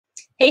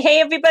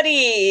Hey,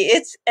 everybody.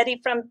 It's Eddie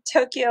from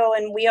Tokyo,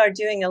 and we are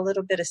doing a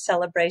little bit of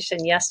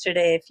celebration.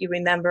 Yesterday, if you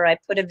remember, I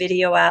put a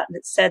video out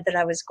that said that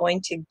I was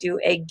going to do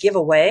a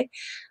giveaway.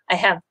 I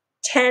have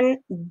 10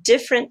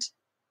 different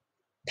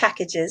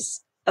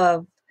packages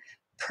of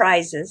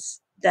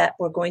prizes that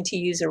we're going to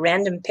use a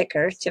random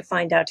picker to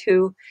find out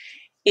who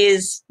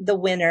is the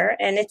winner,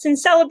 and it's in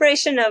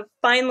celebration of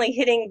finally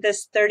hitting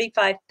this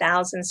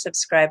 35,000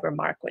 subscriber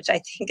mark, which I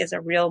think is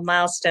a real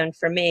milestone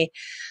for me.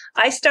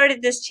 I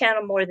started this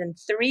channel more than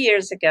 3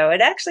 years ago. It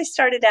actually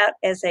started out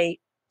as a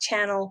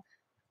channel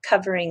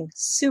covering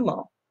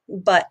sumo,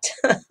 but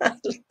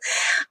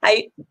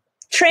I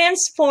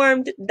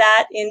transformed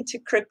that into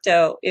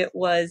crypto. It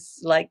was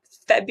like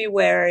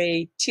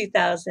February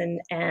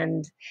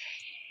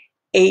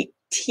 2008.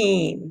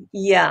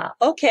 Yeah.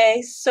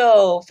 Okay.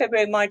 So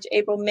February, March,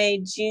 April,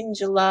 May, June,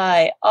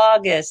 July,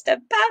 August,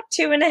 about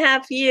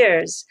 2.5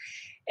 years.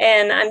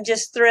 And I'm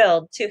just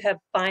thrilled to have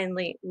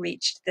finally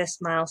reached this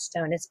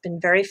milestone. It's been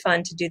very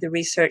fun to do the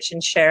research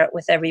and share it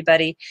with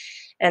everybody.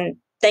 And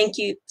thank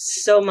you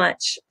so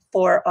much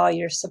for all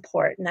your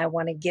support. And I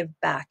want to give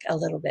back a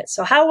little bit.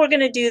 So how we're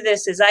going to do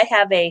this is I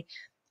have a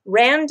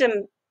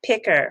random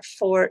picker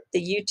for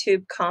the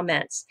YouTube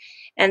comments.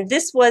 And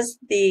this was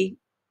the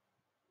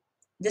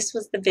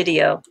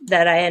video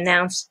that I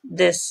announced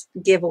this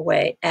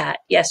giveaway at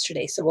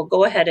yesterday. So we'll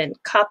go ahead and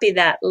copy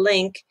that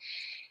link.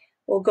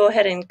 We'll go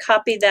ahead and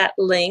copy that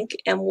link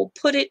and we'll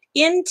put it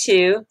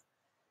into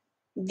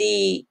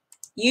the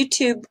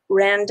YouTube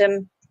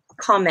random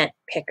comment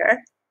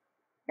picker.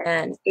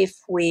 And if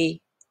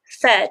we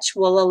fetch,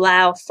 we'll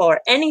allow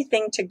for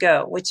anything to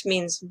go, which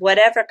means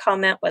whatever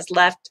comment was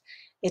left,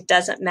 it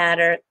doesn't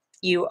matter.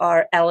 You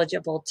are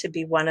eligible to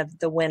be one of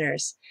the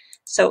winners.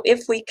 So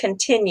if we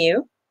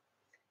continue,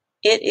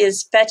 it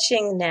is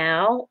fetching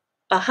now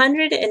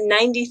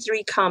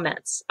 193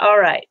 comments. All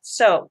right,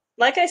 so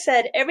like I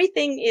said,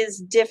 everything is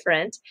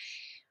different.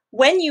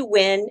 When you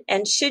win,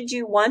 and should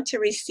you want to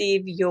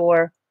receive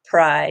your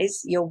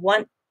prize, you'll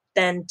want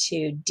then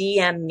to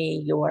DM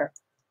me your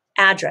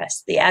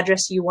address, the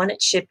address you want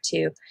it shipped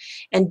to,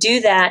 and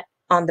do that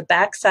on the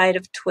backside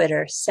of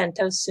Twitter,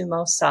 Sento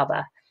Sumo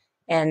Saba,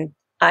 and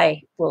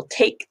I will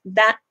take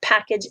that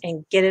package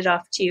and get it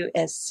off to you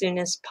as soon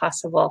as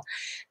possible.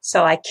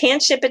 So I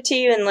can't ship it to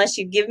you unless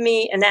you give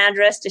me an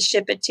address to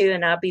ship it to,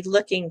 and I'll be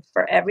looking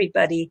for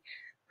everybody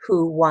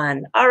who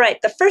won. All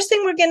right, the first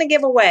thing we're going to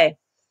give away,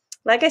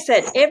 like I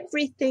said,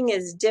 everything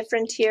is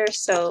different here.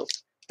 So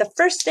the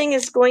first thing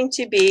is going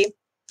to be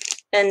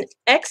an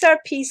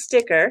XRP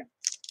sticker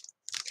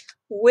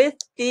with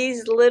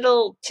these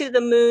little to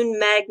the moon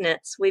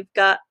magnets. We've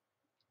got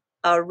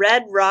a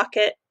red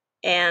rocket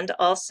and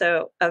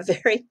also a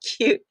very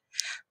cute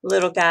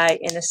little guy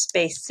in a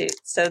spacesuit.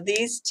 So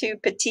these two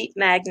petite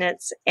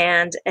magnets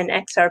and an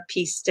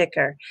XRP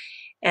sticker.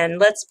 And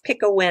let's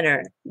pick a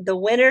winner. The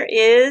winner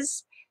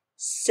is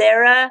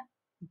Sarah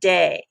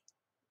Day.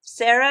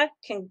 Sarah,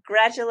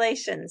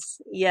 congratulations.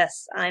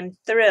 Yes, I'm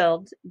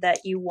thrilled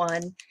that you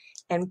won.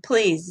 And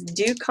please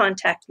do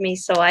contact me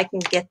so I can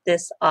get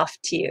this off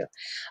to you.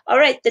 All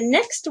right, the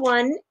next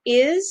one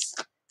is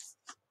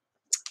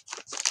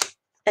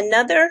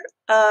another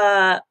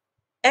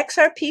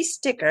XRP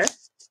sticker,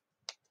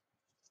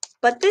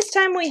 but this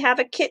time we have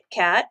a Kit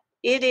Kat.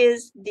 It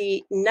is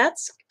the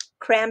nuts,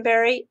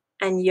 cranberry,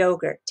 and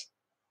yogurt.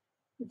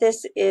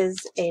 This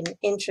is an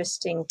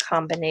interesting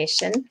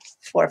combination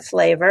for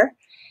flavor,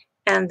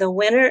 and the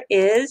winner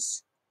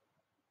is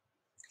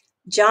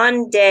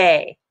John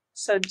Day.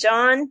 So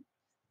John,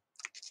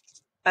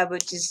 I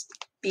would just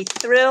be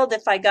thrilled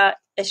if I got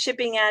a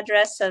shipping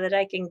address so that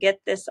I can get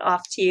this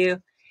off to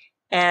you,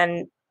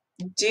 and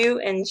do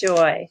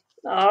enjoy.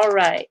 All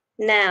right,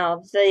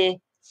 now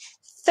the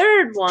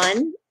third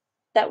one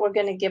that we're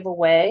going to give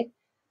away,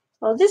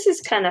 well, this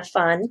is kind of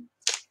fun.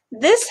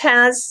 This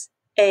has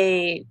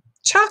a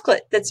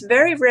chocolate that's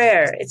very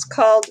rare. It's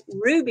called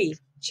ruby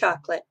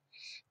chocolate.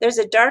 There's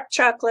a dark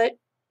chocolate,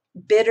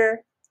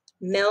 bitter,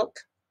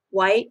 milk,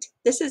 white.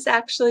 This is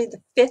actually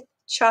the 5th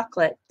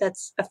chocolate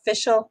that's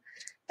official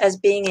as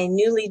being a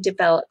newly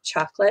developed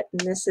chocolate,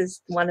 and this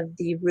is one of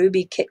the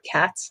ruby Kit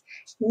Kats.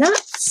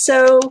 Not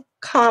so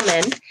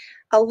common.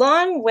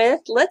 Along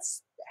with,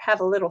 let's have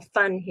a little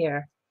fun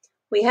here.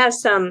 We have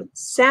some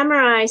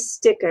samurai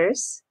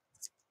stickers,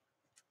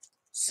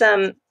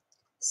 some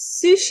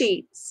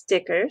sushi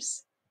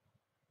stickers.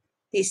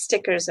 These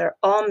stickers are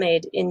all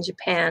made in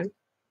Japan,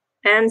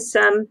 and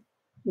some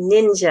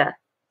ninja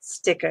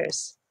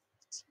stickers.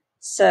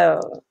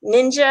 So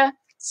ninja,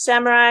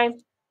 samurai,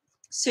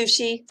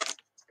 sushi,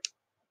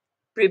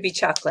 ruby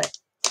chocolate.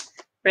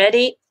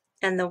 Ready?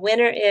 And the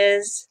winner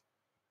is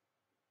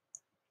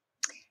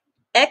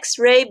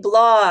X-Ray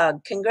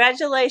Blog.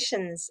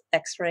 Congratulations,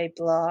 X-Ray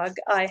Blog.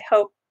 I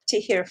hope to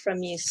hear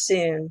from you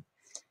soon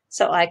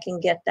so I can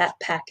get that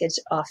package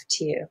off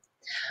to you.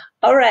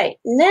 All right,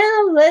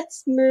 now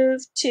let's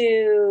move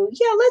to,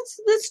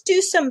 let's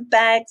do some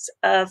bags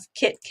of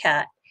Kit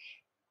Kat.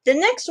 The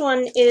next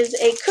one is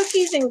a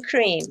cookies and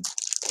cream.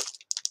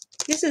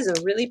 This is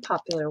a really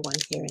popular one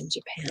here in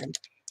Japan.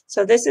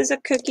 So this is a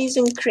cookies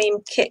and cream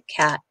Kit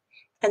Kat.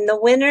 And the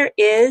winner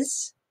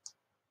is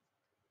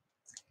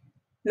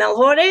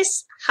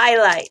Mejores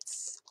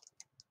Highlights.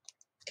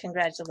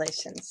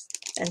 Congratulations.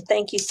 And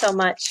thank you so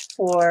much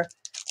for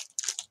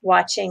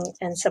watching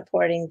and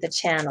supporting the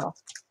channel.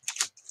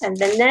 And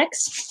the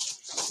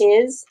next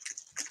is,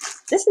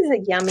 this is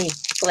a yummy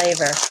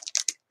flavor.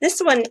 This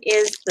one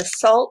is the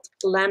salt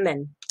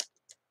lemon.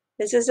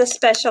 This is a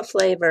special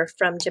flavor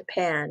from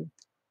Japan.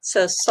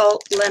 So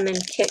salt lemon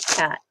Kit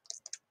Kat.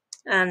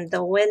 And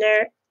the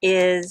winner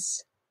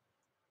is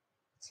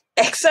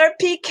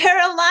XRP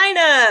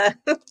Carolina.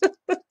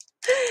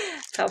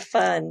 How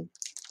fun.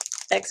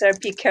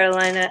 XRP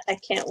Carolina, I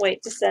can't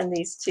wait to send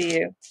these to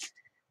you.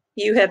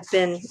 You have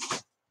been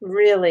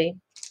really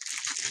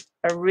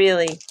a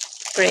really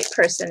great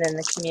person in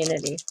the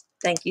community.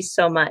 Thank you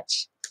so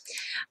much.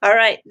 All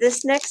right,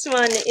 this next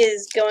one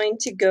is going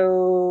to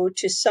go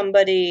to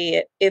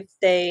somebody if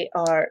they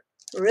are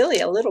really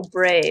a little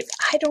brave.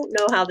 I don't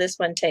know how this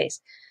one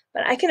tastes,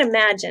 but I can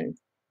imagine,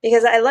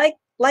 because I like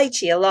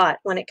lychee a lot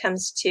when it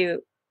comes to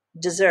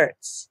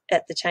desserts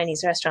at the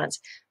Chinese restaurants.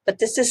 But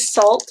this is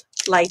salt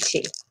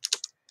lychee.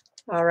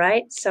 All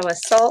right, so a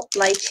salt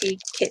lychee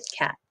Kit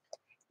Kat.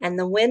 And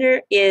the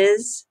winner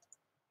is,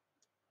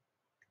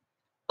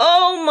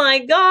 oh my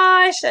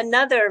gosh,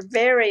 another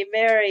very,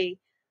 very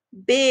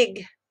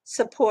big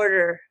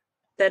supporter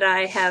that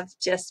I have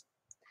just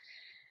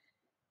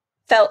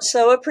felt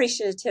so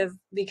appreciative,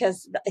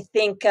 because I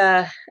think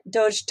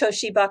Doge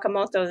Toshi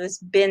Bakamoto has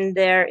been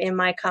there in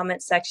my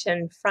comment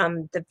section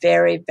from the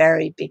very,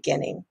 very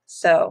beginning.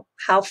 So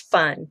how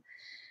fun.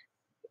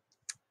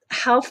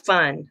 How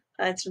fun.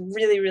 It's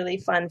really, really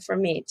fun for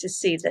me to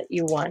see that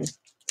you won.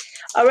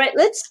 All right,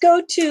 let's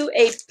go to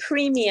a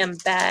premium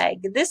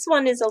bag. This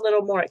one is a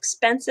little more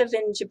expensive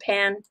in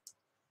Japan.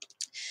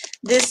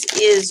 This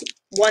is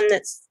one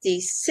that's the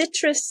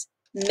citrus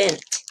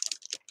mint.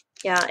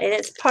 Yeah, and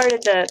it's part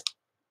of the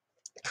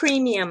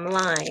premium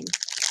line.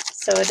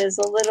 So it is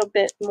a little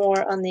bit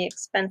more on the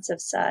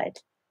expensive side.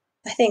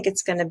 I think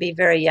it's going to be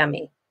very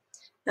yummy.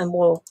 And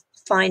we'll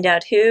find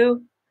out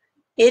who.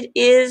 It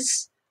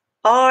is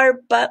R.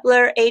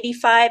 Butler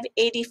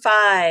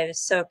 8585.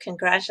 So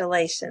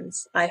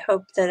congratulations. I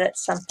hope that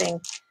it's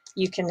something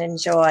you can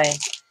enjoy.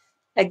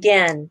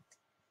 Again,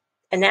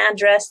 an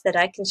address that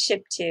I can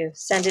ship to.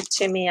 Send it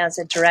to me as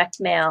a direct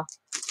mail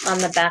on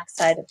the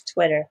backside of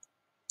Twitter.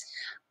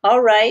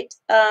 All right,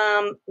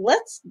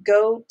 let's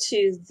go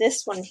to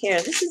this one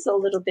here. This is a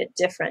little bit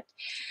different.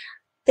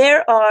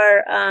 There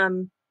are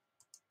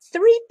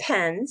 3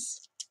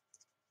 pens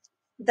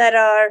that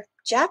are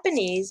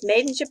Japanese,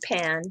 made in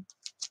Japan,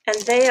 and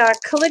they are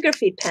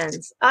calligraphy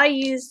pens. I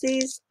use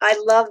these. I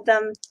love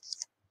them.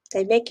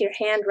 They make your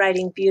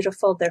handwriting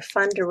beautiful. They're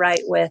fun to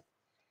write with.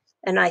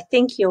 And I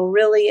think you'll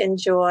really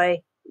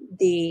enjoy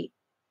the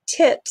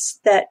tips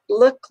that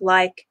look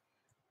like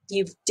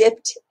you've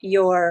dipped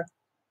your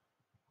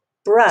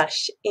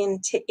brush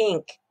into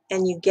ink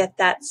and you get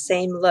that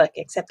same look,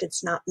 except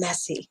it's not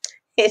messy.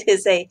 It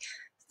is a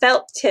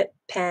felt tip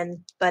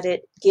pen, but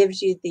it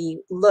gives you the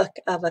look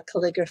of a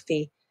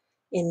calligraphy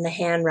in the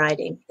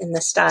handwriting, in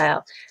the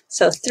style.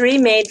 So 3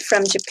 made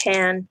from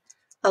Japan,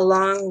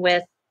 along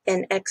with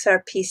an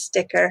XRP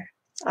sticker.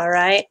 All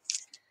right.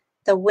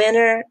 The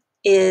winner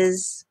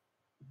is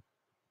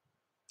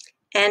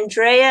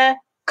Andrea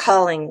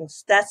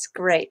Collings. That's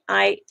great.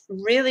 I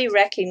really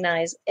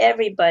recognize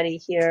everybody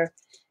here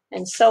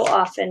and so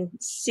often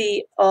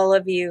see all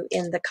of you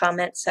in the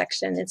comment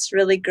section. It's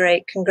really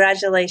great.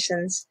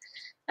 Congratulations.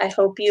 I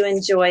hope you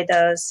enjoy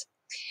those.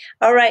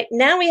 All right,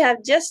 now we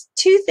have just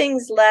 2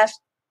 things left,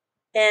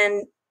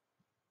 and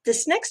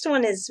this next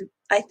one is,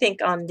 I think,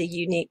 on the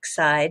unique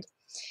side.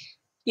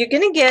 You're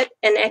going to get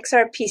an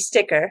XRP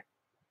sticker,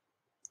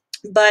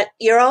 but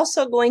you're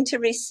also going to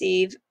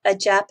receive a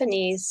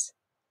Japanese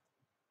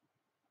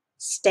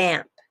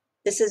stamp.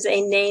 This is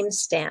a name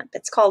stamp.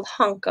 It's called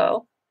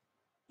hanko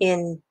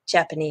in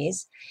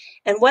Japanese.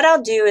 And what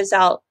I'll do is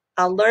I'll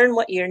learn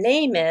what your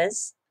name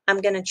is.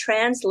 I'm going to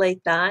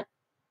translate that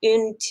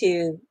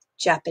into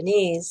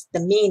Japanese, the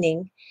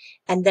meaning,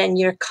 and then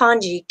your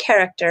kanji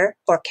character,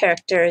 or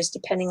characters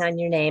depending on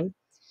your name,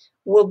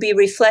 will be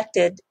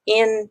reflected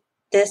in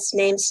this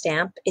name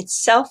stamp.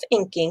 It's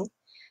self-inking,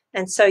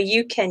 and so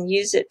you can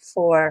use it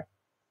for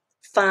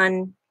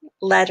fun,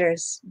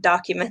 letters,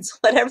 documents,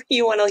 whatever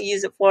you want to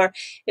use it for.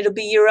 It'll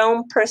be your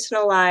own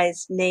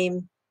personalized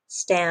name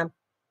stamp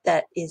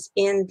that is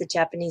in the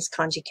Japanese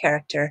kanji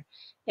character,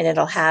 and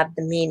it'll have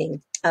the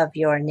meaning of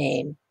your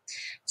name.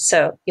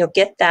 So you'll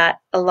get that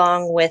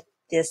along with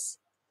this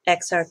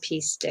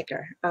XRP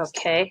sticker,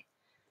 okay?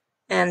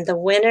 And the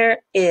winner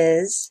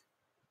is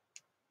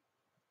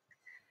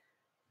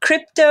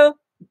Crypto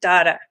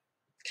Data.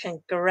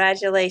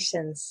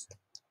 Congratulations.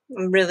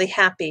 I'm really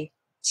happy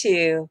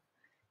to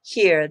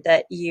hear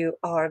that you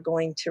are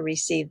going to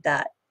receive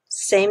that.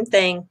 Same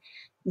thing,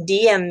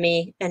 DM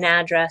me an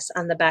address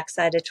on the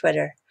backside of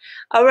Twitter.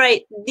 All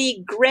right,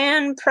 the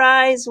grand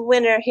prize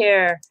winner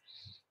here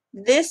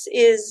This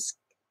is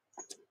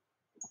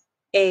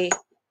a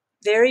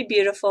very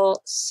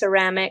beautiful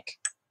ceramic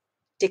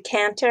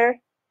decanter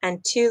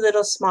and 2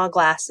 little small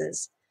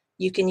glasses.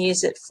 You can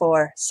use it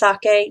for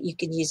sake, you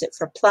can use it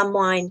for plum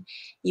wine,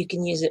 you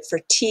can use it for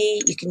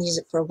tea, you can use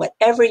it for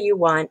whatever you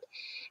want.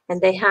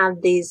 And they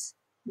have these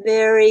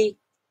very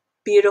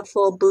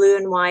beautiful blue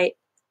and white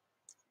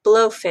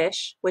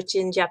blowfish, which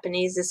in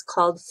Japanese is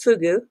called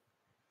fugu.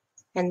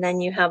 And then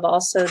you have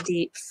also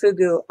the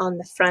fugu on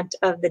the front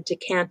of the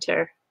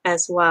decanter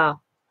as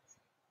well.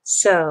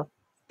 So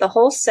the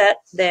whole set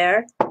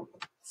there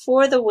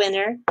for the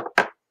winner.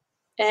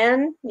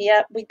 And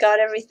yep, we got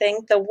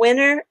everything. The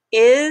winner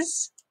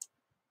is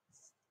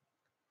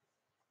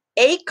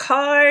a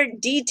car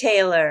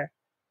detailer.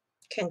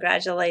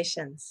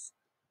 Congratulations.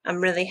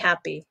 I'm really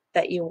happy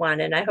that you won,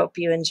 and I hope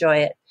you enjoy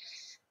it.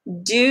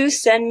 Do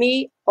send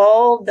me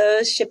all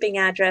those shipping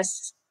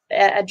addresses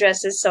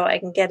so I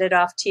can get it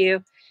off to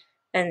you.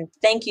 And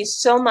thank you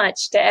so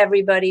much to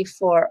everybody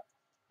for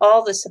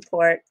all the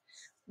support.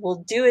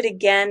 We'll do it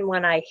again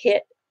when I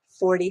hit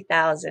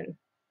 40,000.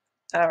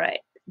 All right.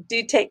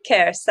 Do take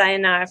care.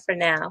 Sayonara for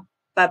now.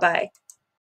 Bye-bye.